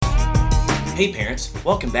Hey parents,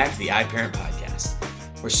 welcome back to the iParent Podcast.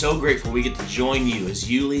 We're so grateful we get to join you as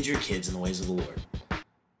you lead your kids in the ways of the Lord.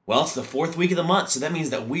 Well, it's the fourth week of the month, so that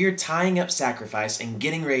means that we're tying up sacrifice and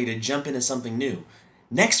getting ready to jump into something new.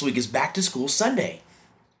 Next week is Back to School Sunday.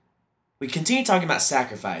 We continue talking about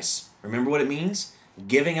sacrifice. Remember what it means?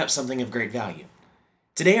 Giving up something of great value.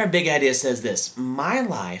 Today our big idea says this: my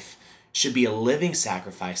life should be a living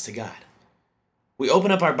sacrifice to God. We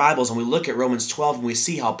open up our Bibles and we look at Romans 12 and we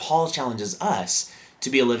see how Paul challenges us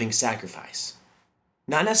to be a living sacrifice.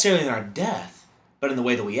 Not necessarily in our death, but in the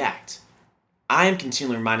way that we act. I am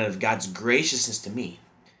continually reminded of God's graciousness to me.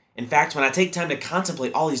 In fact, when I take time to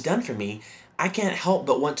contemplate all He's done for me, I can't help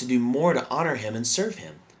but want to do more to honor Him and serve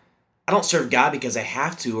Him. I don't serve God because I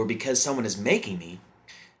have to or because someone is making me.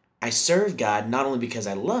 I serve God not only because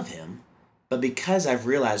I love Him, but because I've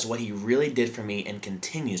realized what He really did for me and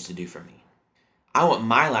continues to do for me. I want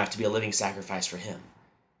my life to be a living sacrifice for Him.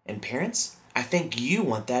 And parents, I think you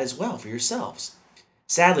want that as well for yourselves.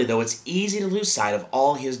 Sadly, though, it's easy to lose sight of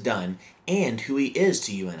all He has done and who He is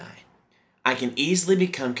to you and I. I can easily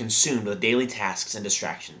become consumed with daily tasks and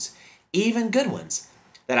distractions, even good ones,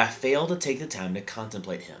 that I fail to take the time to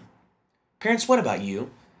contemplate Him. Parents, what about you?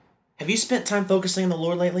 Have you spent time focusing on the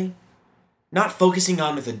Lord lately? Not focusing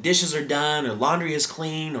on if the dishes are done or laundry is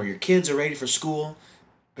clean or your kids are ready for school,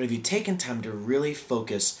 but have you taken time to really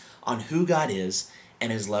focus on who God is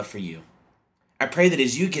and His love for you? I pray that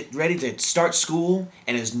as you get ready to start school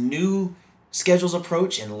and as new schedules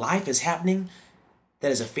approach and life is happening,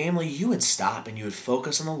 that as a family you would stop and you would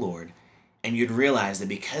focus on the Lord and you'd realize that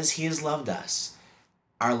because He has loved us,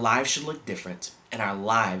 our lives should look different and our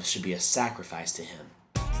lives should be a sacrifice to Him.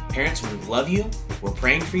 Parents, we love you, we're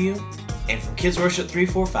praying for you, and from Kids Worship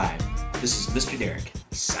 345, this is Mr. Derek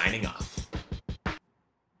signing off.